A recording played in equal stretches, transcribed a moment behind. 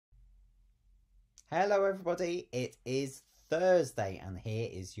Hello everybody, it is Thursday and here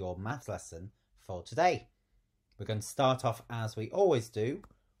is your maths lesson for today. We're going to start off as we always do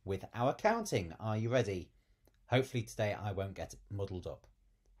with our counting. Are you ready? Hopefully today I won't get muddled up.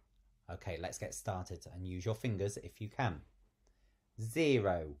 Okay, let's get started and use your fingers if you can.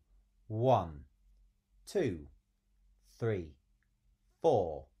 0, 1, 2, 3,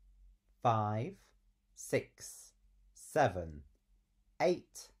 4, 5, 6, 7,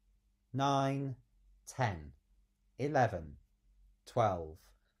 8, 9, 10, 11, 12,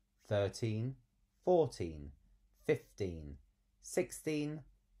 13, 14, 15, 16,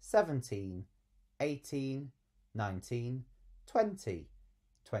 17, 18, 19, 20,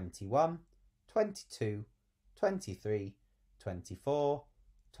 21, 22, 23, 24,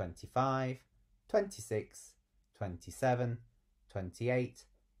 25, 26, 27, 28,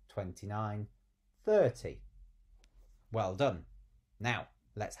 29, 30. Well done. Now,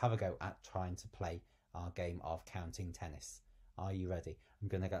 let's have a go at trying to play our game of counting tennis. Are you ready? I'm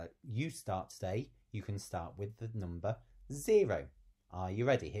going to go, you start today. You can start with the number 0. Are you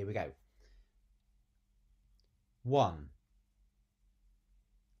ready? Here we go. 1,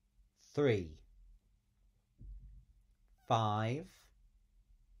 3, 5,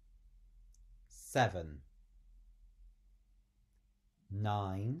 7,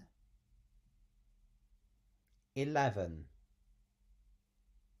 9, 11,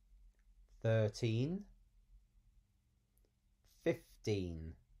 13,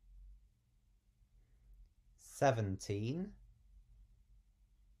 15, 17,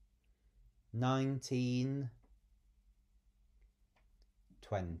 19,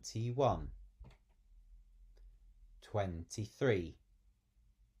 21, 23,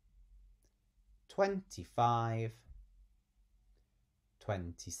 25,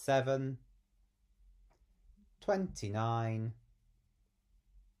 27, 29.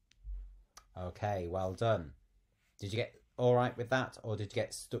 Okay, well done. Did you get all right with that, or did you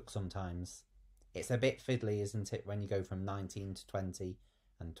get stuck sometimes? It's a bit fiddly, isn't it, when you go from 19 to 20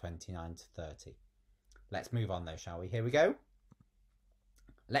 and 29 to 30. Let's move on though, shall we? Here we go.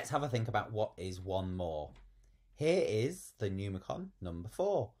 Let's have a think about what is one more. Here is the numicon number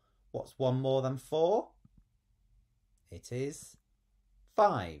 4. What's one more than 4? It is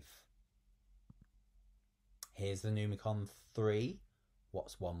 5. Here's the numicon 3.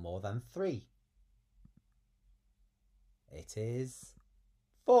 What's one more than 3? It is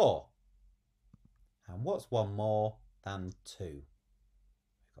 4. And what's one more than 2? We've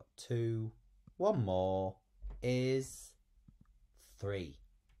got 2. One more is 3.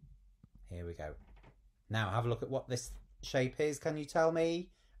 Here we go. Now have a look at what this shape is. Can you tell me?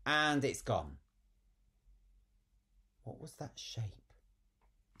 And it's gone. What was that shape?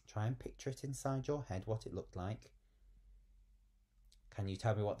 Try and picture it inside your head, what it looked like. Can you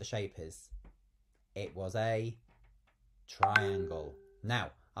tell me what the shape is? It was a triangle.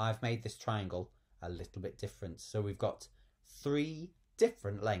 Now, I've made this triangle a little bit different. So we've got 3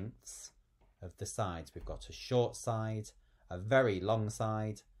 different lengths of the sides. We've got a short side, a very long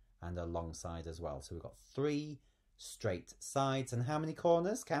side, and a long side as well. So we've got 3 straight sides. And how many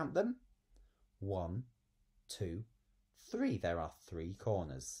corners? Count them. 1, 2, 3. There are 3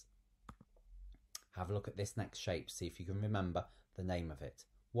 corners. Have a look at this next shape. See if you can remember the name of it.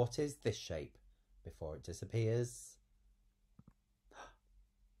 What is this shape before it disappears?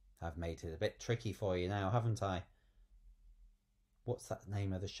 I've made it a bit tricky for you now, haven't I? What's that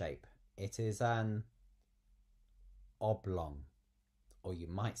name of the shape? It is an oblong, or you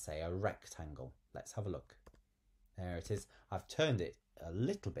might say a rectangle. Let's have a look. There it is. I've turned it a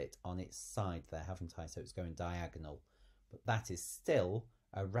little bit on its side there, haven't I? So it's going diagonal, but that is still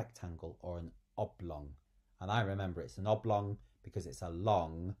a rectangle or an oblong. And I remember it's an oblong because it's a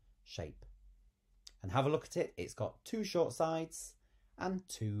long shape. And have a look at it. It's got 2 short sides and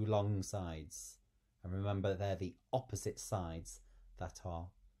 2 long sides. And remember, they're the opposite sides that are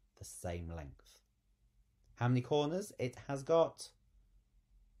the same length. How many corners? It has got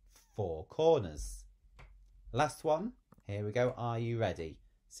 4 corners. Last one. Here we go. Are you ready?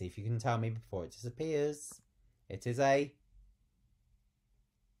 See if you can tell me before it disappears. It is a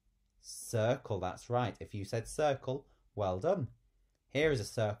circle. That's right. If you said circle, well done. Here is a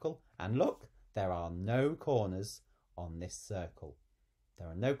circle, and look, there are no corners on this circle. There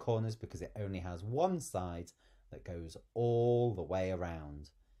are no corners because it only has one side that goes all the way around.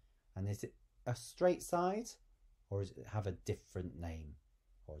 And is it a straight side, or does it have a different name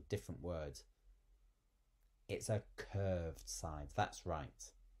or a different word? It's a curved side. That's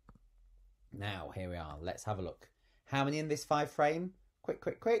right. Now, here we are. Let's have a look. How many in this 5 frame? Quick,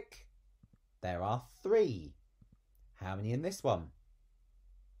 quick, quick. There are 3. How many in this one?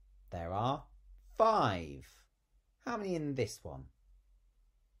 There are 5. How many in this one?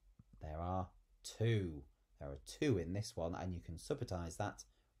 There are 2. There are 2 in this one, and you can subitize that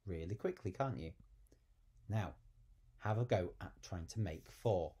really quickly, can't you? Now, have a go at trying to make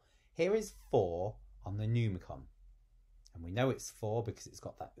 4. Here is 4 on the Numicon. And we know it's 4 because it's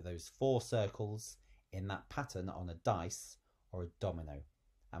got those 4 circles in that pattern on a dice or a domino.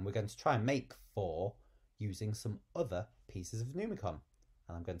 And we're going to try and make 4 using some other pieces of Numicon.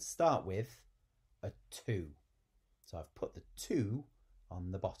 And I'm going to start with a 2. So I've put the 2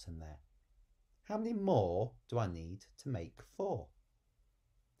 on the bottom there. How many more do I need to make 4?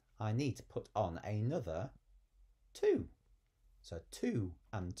 I need to put on another 2. So 2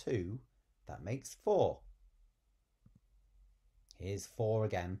 and 2, that makes 4. Here's 4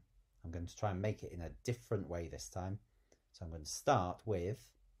 again. I'm going to try and make it in a different way this time. So I'm going to start with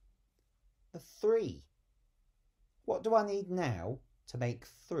the 3. What do I need now to make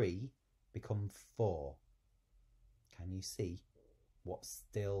 3 become 4? Can you see what's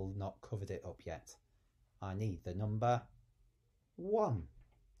still not covered it up yet? I need the number 1.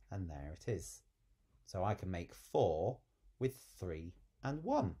 And there it is. So I can make 4 with 3 and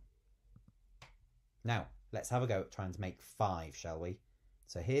 1. Now, let's have a go at trying to make 5, shall we?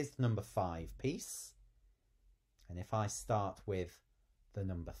 So here's the number 5 piece. And if I start with the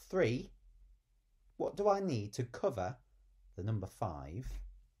number 3, what do I need to cover the number 5?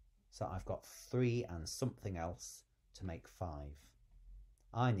 So I've got 3 and something else to make 5.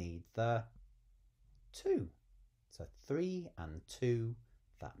 I need the 2. So 3 and 2,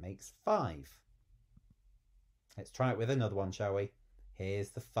 that makes 5. Let's try it with another one, shall we? Here's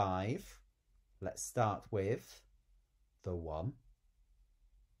the 5. Let's start with the 1.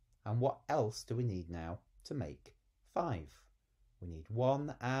 And what else do we need now to make 5? We need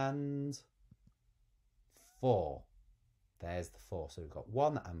 1 and 4. There's the 4. So we've got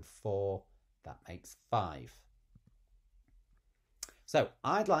 1 and 4. That makes 5. So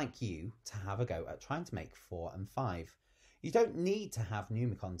I'd like you to have a go at trying to make 4 and 5. You don't need to have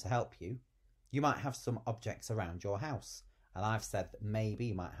Numicon to help you. You might have some objects around your house. And I've said that maybe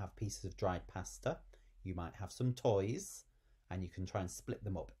you might have pieces of dried pasta. You might have some toys. And you can try and split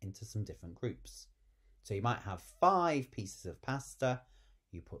them up into some different groups. So you might have 5 pieces of pasta.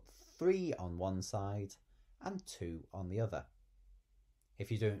 You put 3 on one side and 2 on the other. If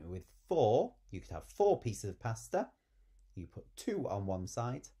you're doing it with 4, you could have 4 pieces of pasta. You put 2 on one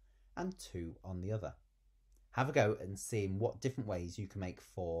side and 2 on the other. Have a go and see in what different ways you can make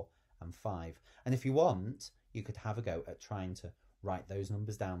 4 and 5. And if you want, you could have a go at trying to write those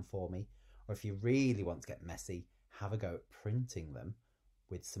numbers down for me. Or if you really want to get messy, have a go at printing them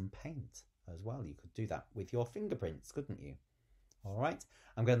with some paint as well. You could do that with your fingerprints, couldn't you? All right,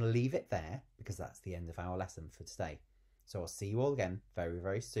 I'm going to leave it there because that's the end of our lesson for today. So I'll see you all again very,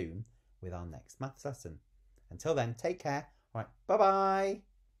 very soon with our next maths lesson. Until then, take care. All right, bye-bye.